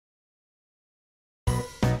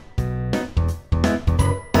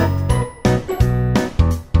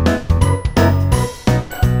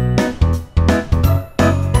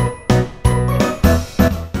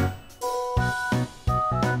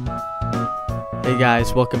Hey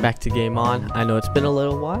guys, welcome back to Game On. I know it's been a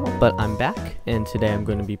little while, but I'm back, and today I'm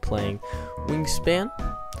going to be playing Wingspan,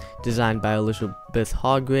 designed by Elizabeth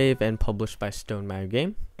Hargrave and published by Stonemaier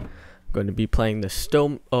Game. I'm going to be playing the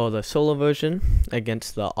solo version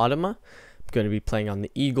against the Automa. I'm going to be playing on the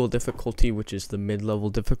Eagle difficulty, which is the mid-level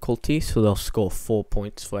difficulty, so they'll score 4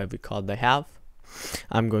 points for every card they have.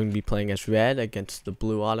 I'm going to be playing as red against the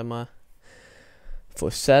blue Automa. For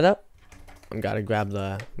setup, I'm gotta grab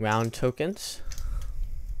the round tokens.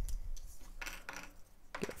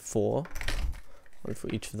 Get 4, one for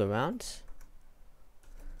each of the rounds.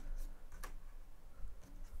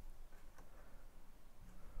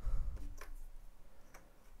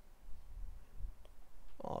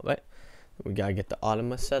 Alright, we gotta get the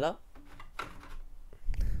Automa set up.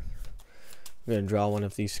 I'm gonna draw one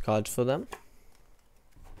of these cards for them.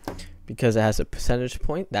 Because it has a percentage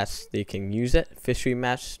point, they can use it. Fishery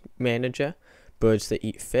manager, birds that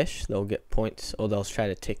eat fish, they'll get points, or they'll try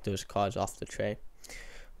to take those cards off the tray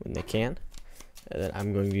when they can. And then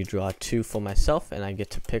I'm going to draw 2 for myself, and I get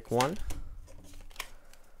to pick one.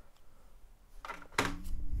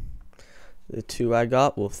 The 2 I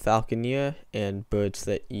got were falconer and birds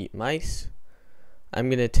that eat mice. I'm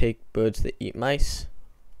gonna take birds that eat mice.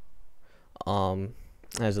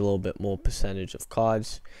 Has a little bit more percentage of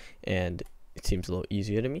cards, and it seems a little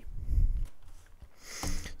easier to me.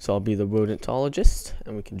 So I'll be the rodentologist,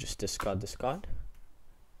 and we can just discard this card.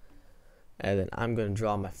 And then I'm going to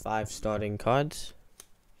draw my 5 starting cards.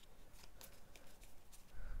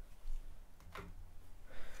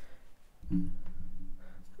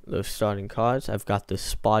 Those starting cards, I've got the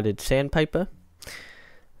spotted sandpiper.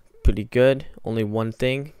 Pretty good. Only one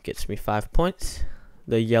thing gets me 5 points.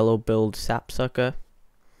 The yellow-billed sapsucker,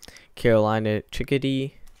 Carolina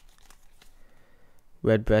chickadee,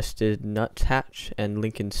 red-breasted nuthatch, and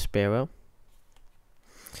Lincoln sparrow.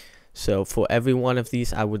 So for every one of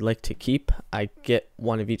these I would like to keep, I get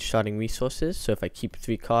one of each starting resources. So if I keep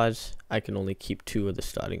 3 cards, I can only keep 2 of the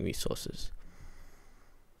starting resources.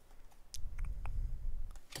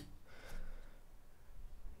 I'm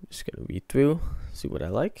just going to read through, see what I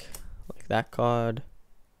like. Like that card.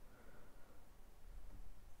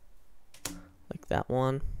 Like that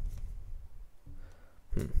one.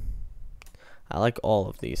 I like all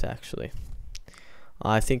of these actually.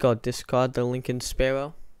 I think I'll discard the Lincoln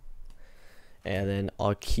sparrow, and then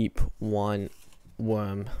I'll keep one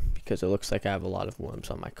worm because it looks like I have a lot of worms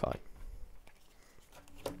on my card.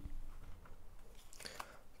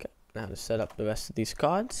 Okay, now to set up the rest of these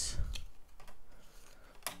cards.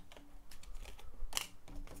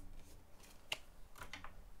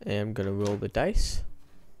 And I'm gonna roll the dice.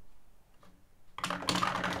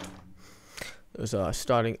 Those are our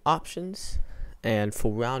starting options. And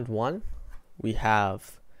for round 1, we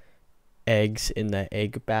have eggs in the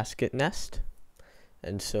egg basket nest.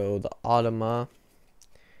 And so the Automa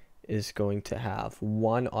is going to have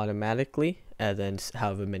 1 automatically, and then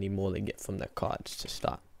however many more they get from their cards to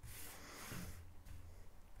start.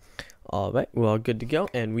 Alright, we're all good to go,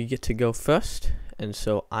 and we get to go first. And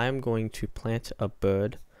so I'm going to plant a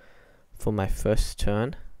bird for my first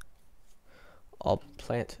turn. I'll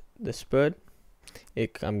plant this bird.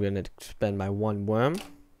 I'm going to spend my 1 worm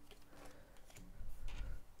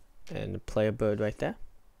and play a bird right there.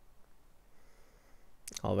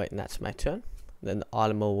 Alright, and that's my turn. Then the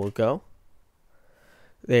Automa will go.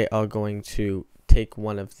 They are going to take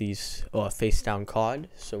one of these, or a face down card.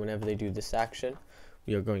 So whenever they do this action,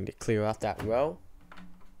 we are going to clear out that row.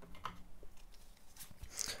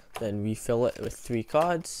 Then refill it with 3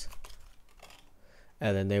 cards.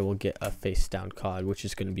 And then they will get a face down card, which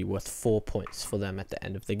is going to be worth 4 points for them at the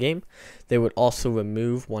end of the game. They would also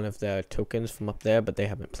remove one of their tokens from up there, but they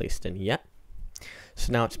haven't placed any yet.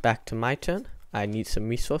 So now it's back to my turn. I need some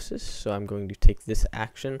resources, so I'm going to take this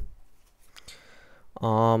action.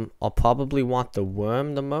 I'll probably want the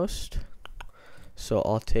worm the most, so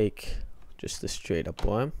I'll take just the straight up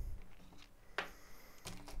worm.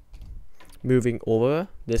 Moving over,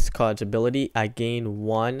 this card's ability, I gain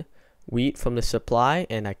 1 wheat from the supply,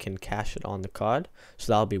 and I can cash it on the card,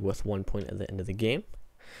 so that'll be worth 1 point at the end of the game.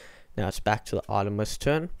 Now it's back to the Automa's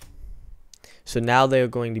turn. So now they are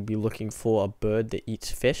going to be looking for a bird that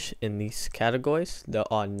eats fish in these categories.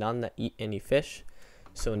 There are none that eat any fish,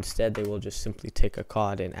 so instead they will just simply take a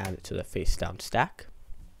card and add it to the face down stack.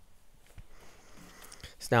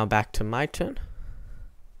 It's now back to my turn.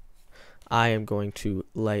 I am going to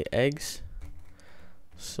lay eggs,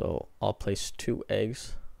 so I'll place 2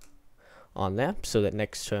 eggs on there, so that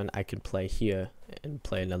next turn I can play here and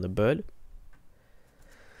play another bird.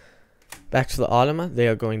 Back to the Automa, they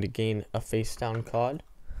are going to gain a face down card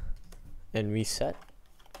and reset.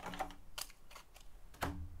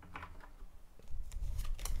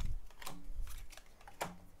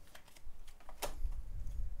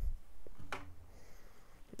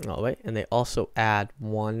 Alright, and they also add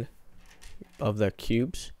one of their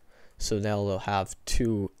cubes, so they'll have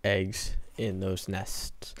 2 eggs in those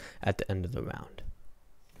nests at the end of the round.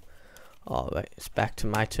 Alright, it's back to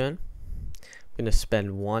my turn. I'm going to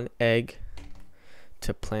spend 1 egg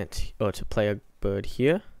to plant or to play a bird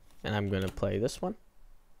here, and I'm going to play this one.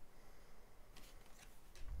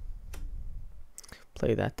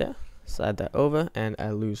 Play that there, slide that over, and I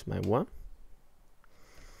lose my worm.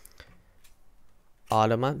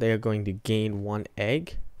 Automa, they are going to gain 1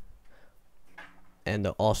 egg, and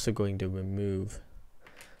they're also going to remove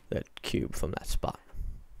the cube from that spot.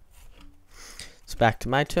 It's back to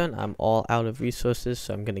my turn. I'm all out of resources,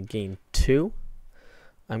 so I'm going to gain 2.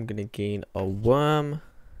 I'm going to gain a worm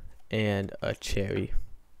and a cherry.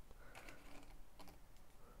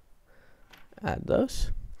 Add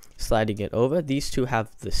those. Sliding it over. These two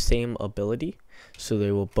have the same ability, so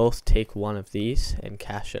they will both take 1 of these and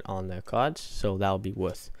cash it on their cards, so that'll be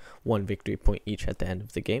worth 1 victory point each at the end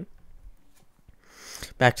of the game.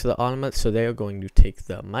 Back to the Automa, so they are going to take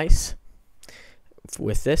the mice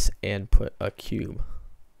with this and put a cube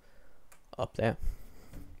up there.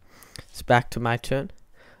 It's back to my turn.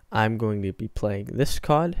 I'm going to be playing this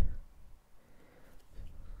card,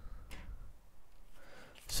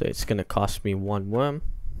 so it's going to cost me 1 worm.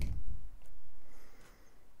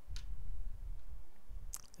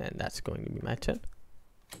 And that's going to be my turn.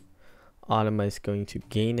 Automa is going to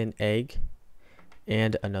gain an egg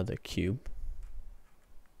and another cube.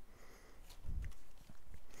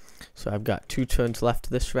 So I've got 2 turns left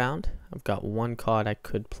this round. I've got 1 card I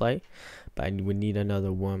could play, but I would need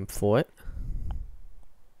another worm for it.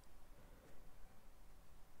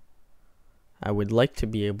 I would like to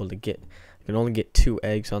be able to get, I can only get 2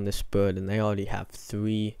 eggs on this bird, and they already have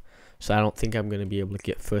 3. So I don't think I'm going to be able to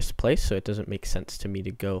get first place, so it doesn't make sense to me to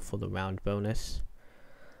go for the round bonus.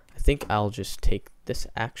 I think I'll just take this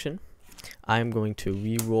action. I'm going to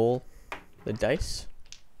re-roll the dice.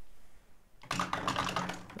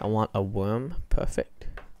 I want a worm. Perfect.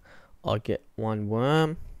 I'll get 1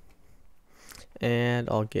 worm, and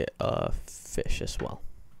I'll get a fish as well.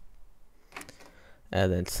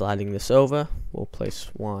 And then sliding this over, we'll place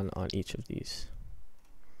 1 on each of these.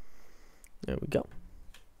 There we go.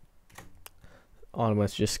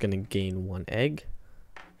 Automa's just going to gain 1 egg.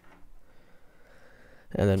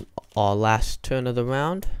 And then our last turn of the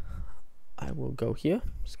round, I will go here.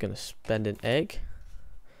 Just going to spend an egg.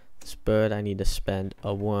 This bird, I need to spend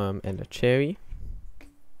a worm and a cherry.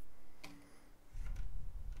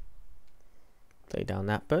 Play down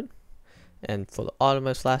that bird. And for the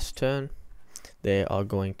Automa's last turn, they are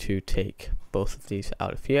going to take both of these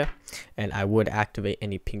out of here. And I would activate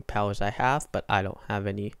any pink powers I have, but I don't have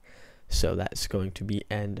any. So that's going to be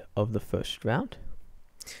end of the first round.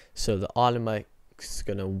 So the Automa is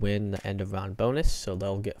going to win the end of round bonus, so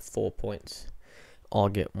they'll get 4 points. I'll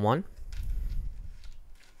get 1.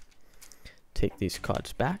 Take these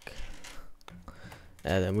cards back.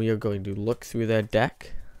 And then we are going to look through their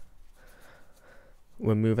deck.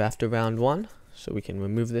 Remove after round 1, so we can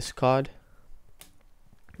remove this card.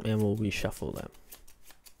 And we'll reshuffle them.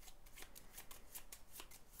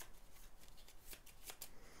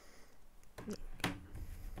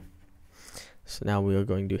 So now we are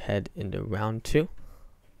going to head into round 2.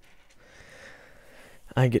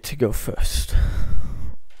 I get to go first.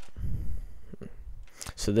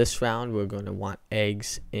 So this round we're going to want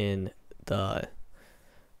eggs in the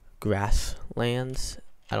grasslands.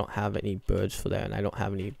 I don't have any birds for that, and I don't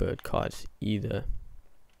have any bird cards either.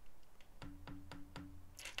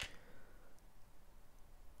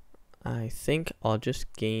 I think I'll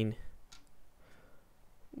just gain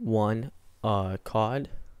 1 card.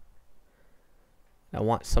 I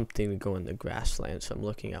want something to go in the grassland, so I'm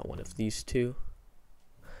looking at one of these 2.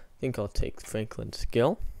 I think I'll take Franklin's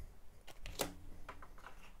Gill.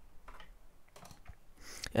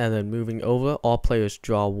 And then moving over, all players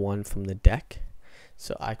draw 1 from the deck.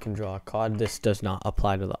 So I can draw a card. This does not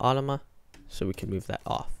apply to the Automa, so we can move that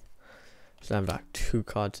off. So I've got 2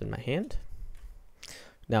 cards in my hand.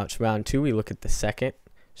 Now it's round 2. We look at the second.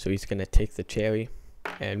 So he's going to take the cherry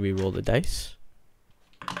and re-roll the dice.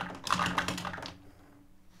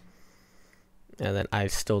 And then I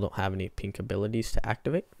still don't have any pink abilities to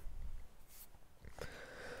activate.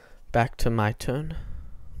 Back to my turn.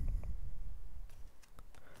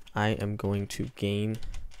 I am going to gain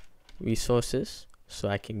resources, so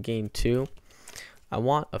I can gain 2. I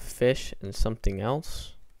want a fish and something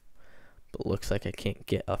else, but looks like I can't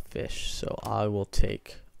get a fish, so I will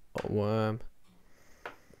take a worm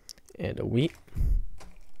and a wheat.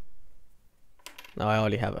 Now I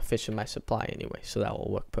already have a fish in my supply anyway, so that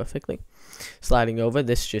will work perfectly. Sliding over,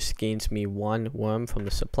 this just gains me 1 worm from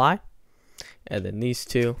the supply. And then these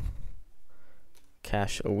 2,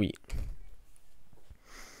 cache a wheat.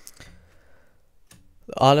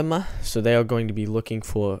 The Automa, so they are going to be looking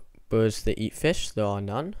for birds that eat fish. There are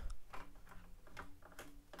none.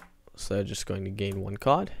 So they're just going to gain 1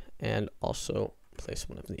 card and also place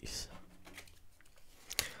one of these.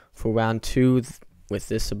 For round 2, with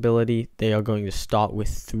this ability, they are going to start with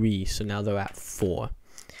 3. So now they're at 4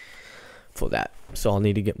 for that. So I'll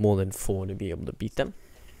need to get more than 4 to be able to beat them.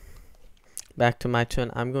 Back to my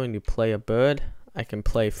turn. I'm going to play a bird. I can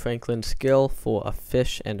play Franklin's Skill for a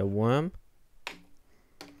fish and a worm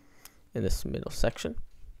in this middle section.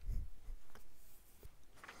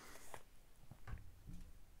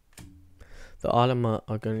 The Automa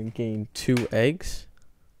are going to gain 2 eggs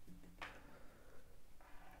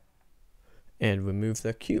and remove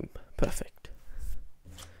their cube. Perfect.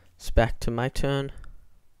 It's back to my turn.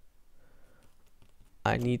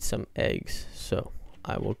 I need some eggs, so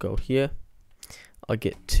I will go here. I'll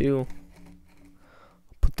get 2.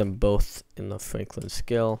 Put them both in the Franklin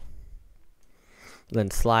skill.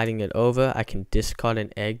 Then sliding it over, I can discard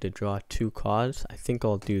an egg to draw 2 cards. I think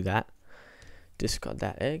I'll do that. Discard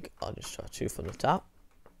that egg. I'll just draw 2 from the top.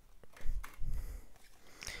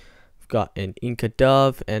 I've got an Inca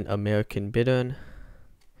Dove and American Bittern.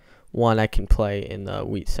 1 I can play in the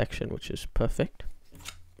wheat section, which is perfect.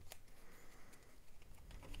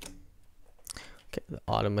 Okay, the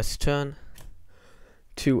Automa's turn.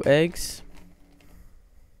 2 eggs.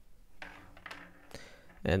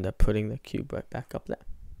 And they're putting the cube right back up there.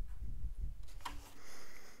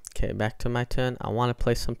 Okay, back to my turn. I want to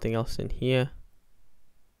play something else in here.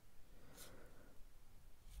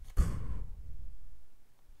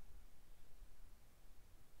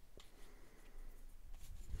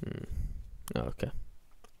 Okay.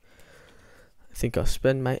 I think I'll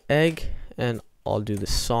spend my egg and I'll do the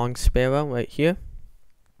Song Sparrow right here.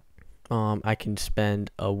 I can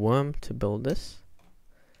spend a worm to build this.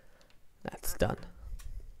 That's done.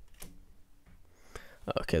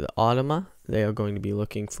 Okay, the Automa, they are going to be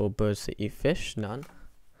looking for birds that eat fish. None.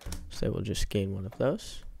 So they will just gain 1 of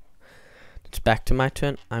those. It's back to my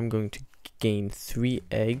turn. I'm going to gain 3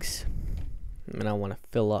 eggs. And I want to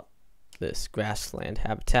fill up this grassland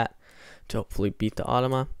habitat to hopefully beat the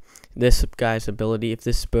Automa. This guy's ability, if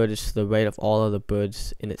this bird is to the right of all other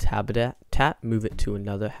birds in its habitat, move it to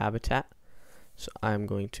another habitat. So I'm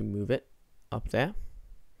going to move it up there.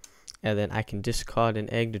 And then I can discard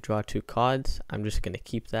an egg to draw 2 cards. I'm just going to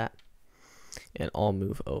keep that. And I'll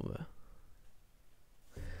move over.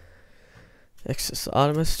 Next is the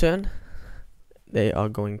Automa's turn. They are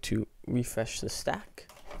going to refresh the stack.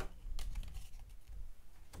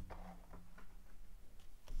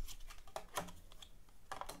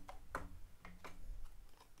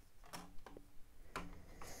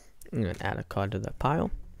 And then add a card to that pile.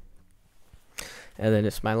 And then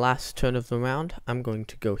it's my last turn of the round. I'm going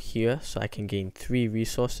to go here so I can gain 3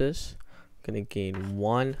 resources. I'm going to gain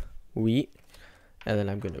 1 wheat. And then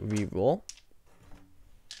I'm going to re-roll.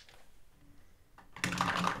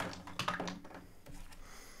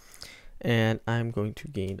 And I'm going to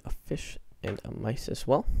gain a fish and a mice as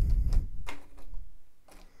well.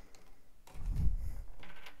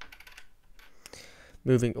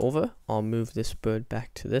 Moving over, I'll move this bird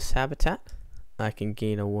back to this habitat. I can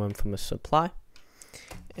gain a worm from a supply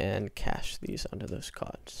and cache these under those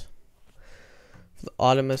cards. For the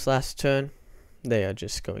Automa's last turn, they are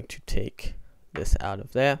just going to take this out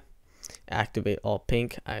of there. Activate all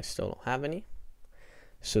pink. I still don't have any.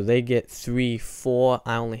 So they get 3, 4.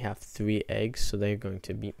 I only have 3 eggs, so they're going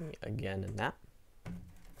to beat me again in that.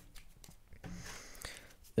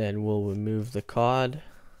 Then we'll remove the card.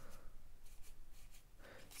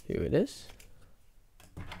 Here it is.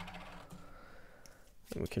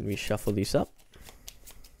 And we can reshuffle these up.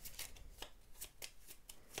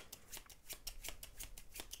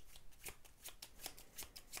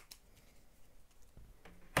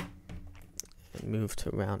 And move to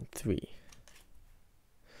round 3.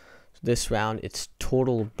 So this round, it's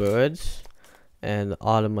total birds. And the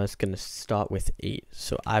Automa is going to start with 8.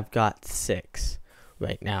 So I've got 6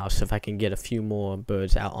 right now. So if I can get a few more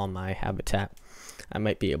birds out on my habitat, I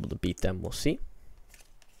might be able to beat them. We'll see.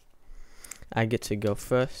 I get to go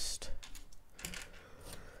first.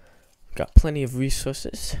 Got plenty of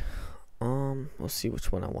resources. We'll see which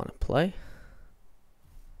one I want to play.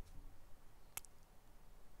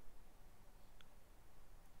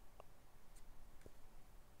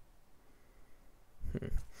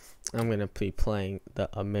 I'm going to be playing the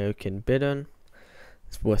American Bittern.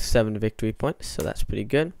 It's worth 7 victory points, so that's pretty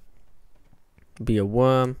good. be a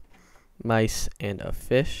worm, mice, and a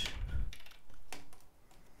fish.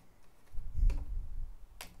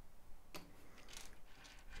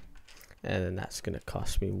 And then that's going to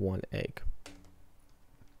cost me 1 egg.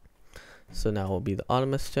 So now it will be the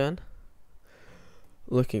Automa's turn.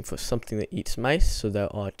 Looking for something that eats mice. So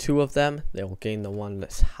there are 2 of them. They will gain the one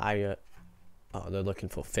that's higher. Oh, they're looking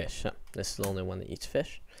for fish. Huh? This is the only one that eats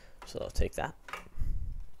fish. So I'll take that.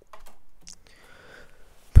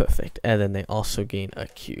 Perfect. And then they also gain a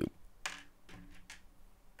cube.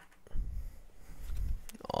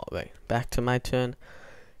 Alright, back to my turn.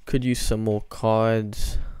 Could use some more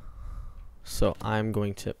cards. So I'm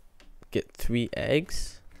going to get 3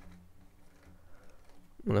 eggs.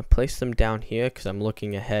 I'm going to place them down here because I'm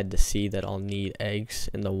looking ahead to see that I'll need eggs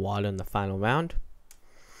in the water in the final round.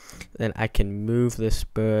 Then I can move this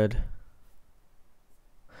bird.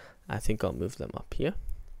 I think I'll move them up here.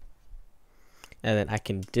 And then I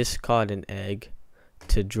can discard an egg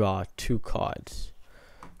to draw 2 cards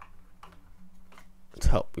to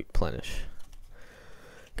help replenish.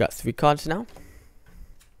 Got 3 cards now.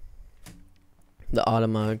 The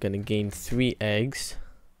Automa are going to gain 3 eggs.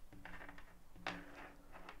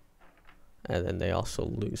 And then they also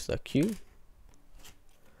lose the cube.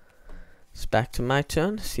 It's back to my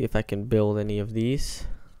turn. See if I can build any of these.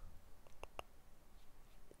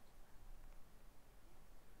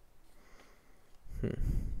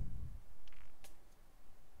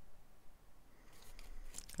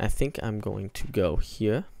 I think I'm going to go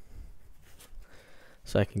here.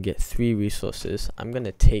 So I can get 3 resources. I'm going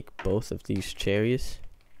to take both of these cherries.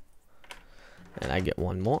 And I get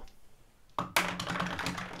 1 more.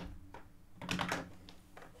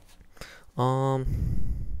 I'm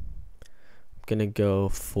going to go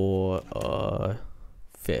for a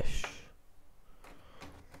fish.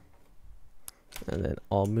 And then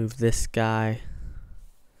I'll move this guy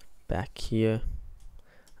back here.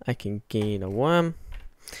 I can gain a worm.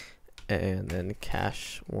 And then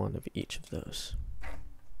cash 1 of each of those.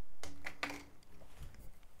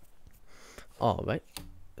 Alright,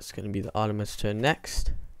 it's going to be the Automa's turn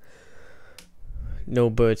next.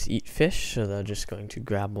 No birds eat fish, so they're just going to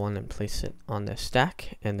grab 1 and place it on their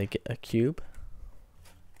stack, and they get a cube.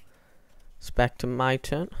 It's back to my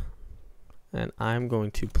turn, and I'm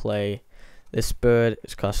going to play this bird.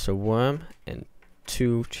 It costs a worm and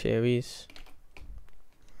 2 cherries.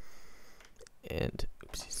 And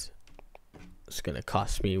oopsies, it's going to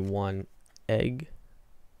cost me 1 egg.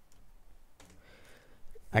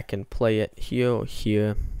 I can play it here or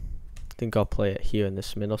here. I think I'll play it here in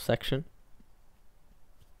this middle section.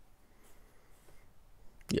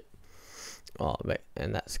 Yep. Alright,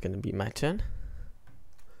 and that's going to be my turn.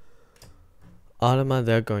 Automa,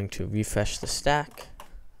 they're going to refresh the stack.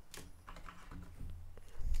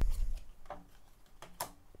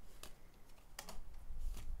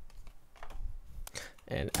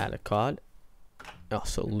 And add a card.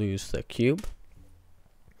 Also lose the cube.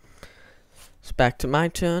 It's back to my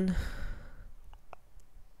turn.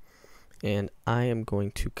 And I am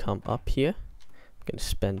going to come up here. I'm going to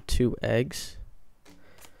spend 2 eggs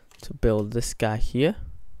to build this guy here.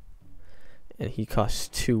 And he costs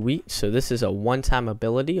 2 wheat. So this is a one-time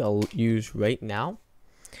ability I'll use right now.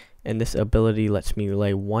 And this ability lets me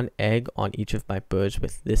lay 1 egg on each of my birds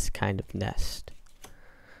with this kind of nest.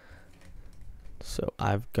 So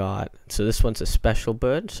I've got, so this one's a special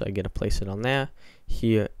bird, so I get to place it on there,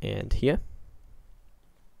 here, and here.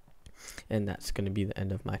 And that's going to be the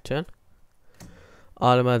end of my turn.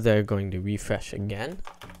 Automa, they're going to refresh again.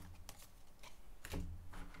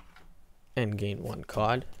 And gain 1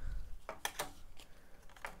 card.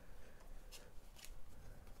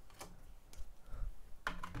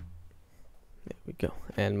 There we go.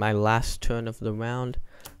 And my last turn of the round,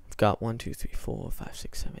 I've got 1, 2, 3, 4, 5,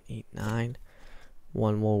 6, 7, 8, 9.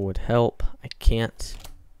 1 more would help. I can't.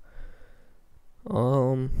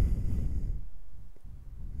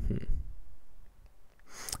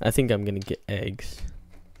 I think I'm gonna get eggs.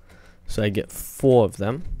 So I get 4 of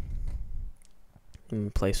them. I'm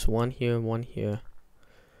gonna place 1 here, 1 here,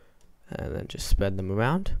 and then just spread them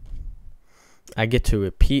around. I get to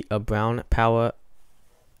repeat a brown power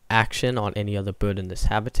action on any other bird in this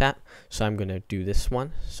habitat. So I'm gonna do this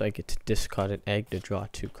one. So I get to discard an egg to draw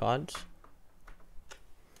 2 cards.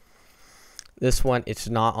 This one, it's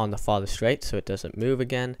not on the farthest right, so it doesn't move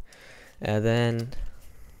again. And then,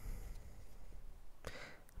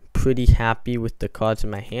 pretty happy with the cards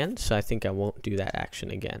in my hand, so I think I won't do that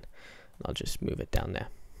action again. I'll just move it down there.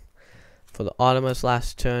 For the Automa's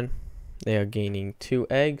last turn, they are gaining 2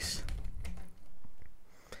 eggs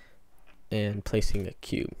and placing a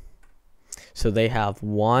cube. So they have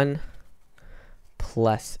 1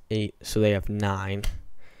 plus 8, so they have 9,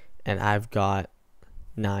 and I've got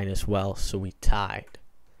 9 as well, so we tied.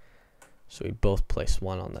 So we both placed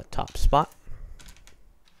 1 on the top spot.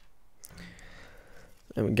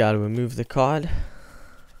 And we got to remove the card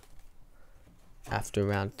after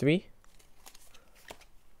round 3.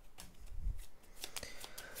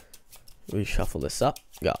 Reshuffle this up.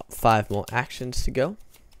 Got 5 more actions to go.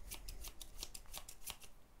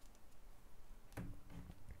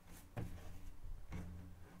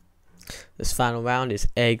 This final round is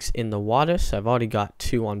eggs in the water, so I've already got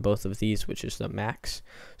 2 on both of these, which is the max.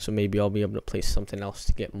 So maybe I'll be able to place something else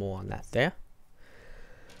to get more on that there.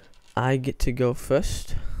 I get to go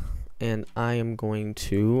first, and I am going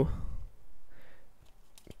to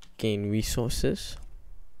gain resources.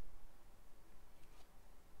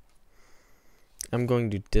 I'm going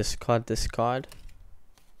to discard this card.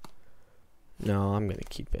 No, I'm going to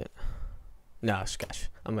keep it. No, gosh,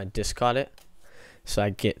 I'm going to discard it. So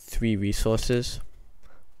I get 3 resources.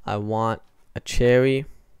 I want a cherry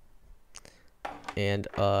and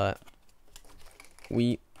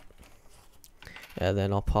wheat. And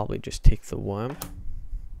then I'll probably just take the worm.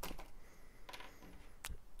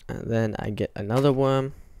 And then I get another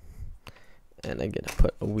worm. And I get to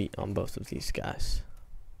put a wheat on both of these guys.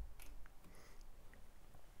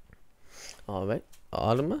 Alright,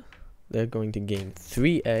 Automa. They're going to gain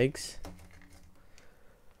 3 eggs.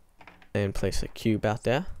 And place a cube out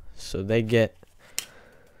there. So they get...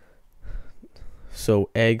 So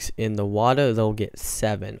eggs in the water, they'll get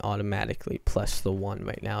 7 automatically. Plus the 1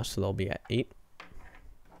 right now, so they'll be at 8.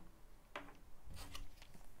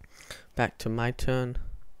 Back to my turn.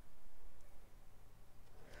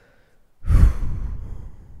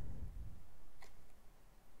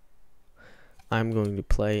 I'm going to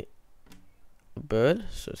play a bird,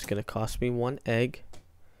 so it's going to cost me 1 egg.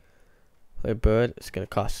 Play a bird, it's going to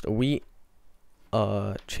cost a wheat,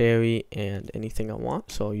 a cherry, and anything I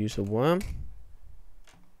want, so I'll use a worm.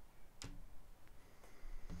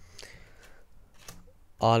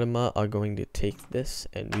 Automa are going to take this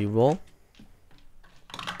and re-roll.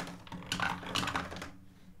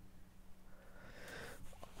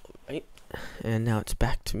 Alright, and now it's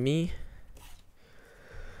back to me.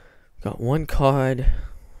 Got 1 card.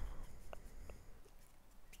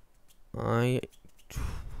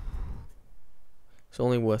 It's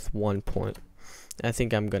only worth 1 point. I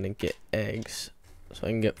think I'm gonna get eggs, so I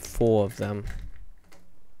can get 4 of them.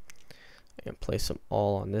 I can place them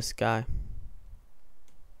all on this guy.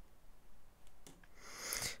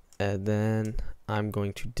 And then I'm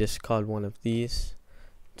going to discard one of these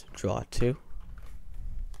to draw 2.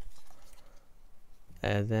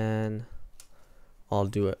 And then I'll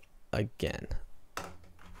do it again. There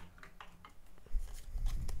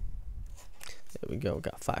we go,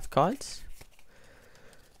 got 5 cards.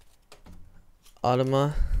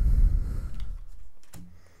 Automa,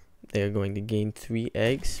 they're going to gain 3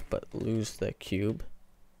 eggs but lose their cube.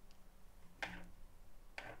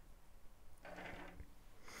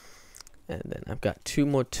 And then I've got 2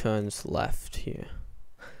 more turns left here.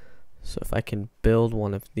 So if I can build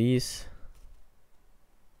one of these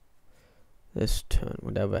this turn,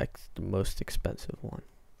 whatever the most expensive one.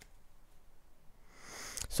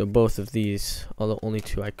 So both of these are the only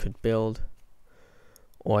 2 I could build.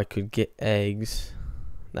 Or I could get eggs.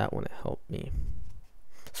 That wouldn't help me.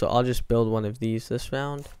 So I'll just build one of these this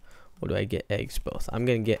round. Or do I get eggs both? I'm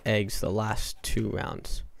going to get eggs the last 2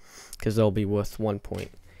 rounds. Because they'll be worth 1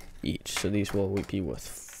 point each. So these will be worth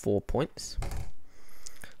 4 points. So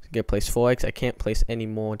I get place 4 eggs. I can't place any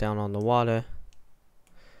more down on the water.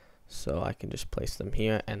 So I can just place them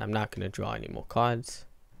here. And I'm not going to draw any more cards.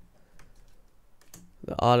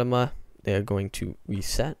 The Automa, they're going to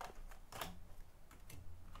reset.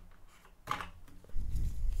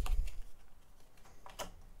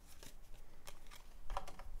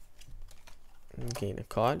 Gain a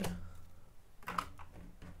card.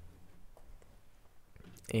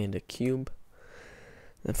 And a cube.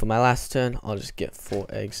 Then for my last turn, I'll just get 4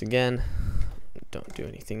 eggs again. Don't do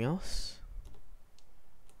anything else.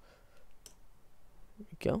 There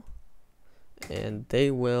we go. And they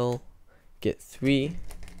will get 3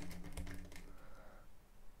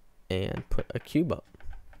 and put a cube up.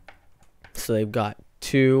 So they've got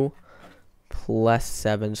 2 plus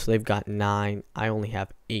 7, so they've got 9. I only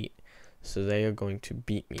have 8. So they are going to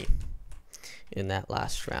beat me in that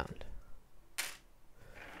last round.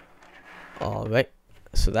 Alright,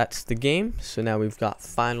 so that's the game. So now we've got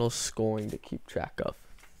final scoring to keep track of.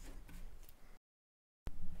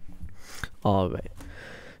 Alright,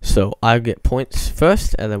 so I'll get points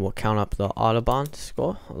first, and then we'll count up the Autobahn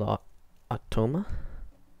score, the Automa.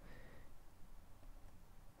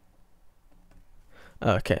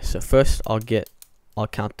 Okay, so first I'll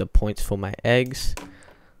count the points for my eggs.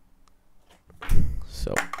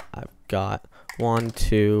 So I've got 1,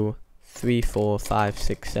 2, 3, 4, 5,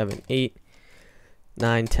 6, 7, 8,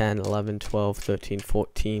 9, 10, 11, 12, 13,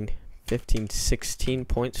 14, 15, 16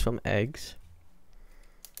 points from eggs.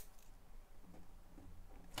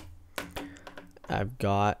 I've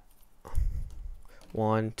got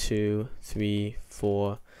 1, 2, 3,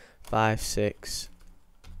 4, 5, 6,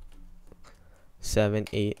 7,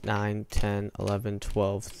 8, 9, 10, 11,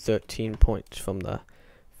 12, 13 points from the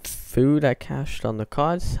food I cashed on the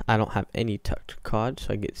cards. I don't have any tucked cards,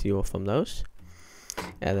 so I get 0 from those.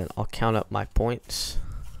 And then I'll count up my points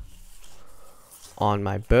on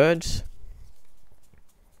my birds.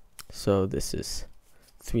 So this is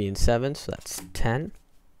 3 and 7, so that's 10.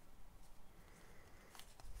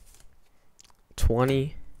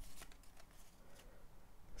 20.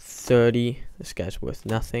 30. This guy's worth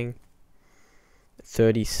nothing.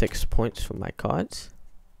 36 points from my cards.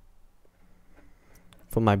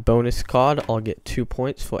 For my bonus card, I'll get 2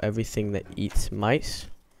 points for everything that eats mice.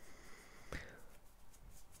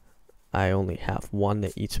 I only have 1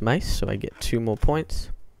 that eats mice, so I get 2 more points.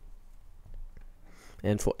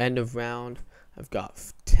 And for end of round, I've got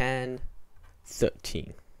 10,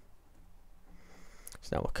 13.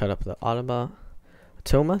 So now we'll cut up the Automa.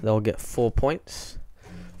 They'll get 4 points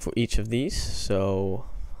for each of these. So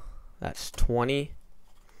that's 20,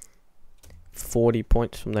 40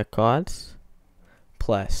 points from their cards,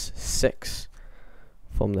 plus 6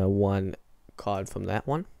 from the 1 card from that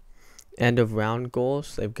one. End of round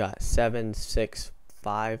goals, they've got 7, 6,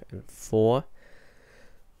 5, and 4.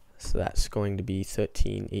 So that's going to be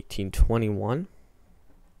 13, 18, 21.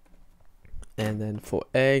 And then for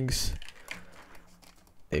eggs,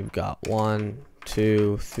 they've got 1,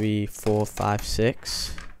 2, 3, 4, 5,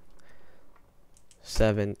 6,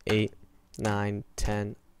 7, 8, 9,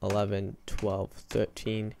 10, 11, 12,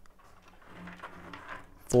 13,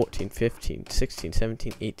 14, 15, 16,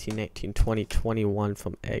 17, 18, 19, 20, 21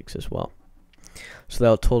 from eggs as well. So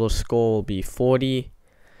their total score will be 40,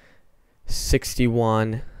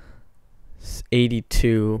 61,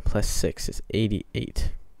 82 plus 6 is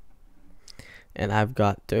 88. And I've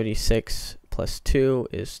got 36 plus 2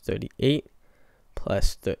 is 38,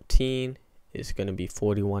 plus 13 is going to be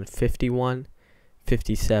 41, 51,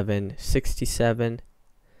 57, 67,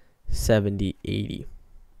 70, 80.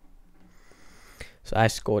 So I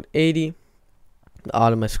scored 80. The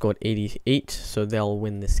Automa scored 88, so they'll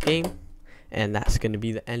win this game. And that's going to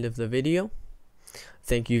be the end of the video.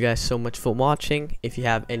 Thank you guys so much for watching. If you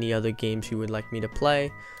have any other games you would like me to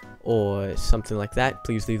play or something like that,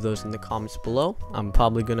 please leave those in the comments below. I'm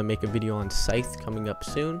probably going to make a video on Scythe coming up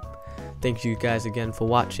soon. Thank you guys again for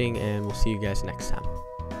watching, and we'll see you guys next time.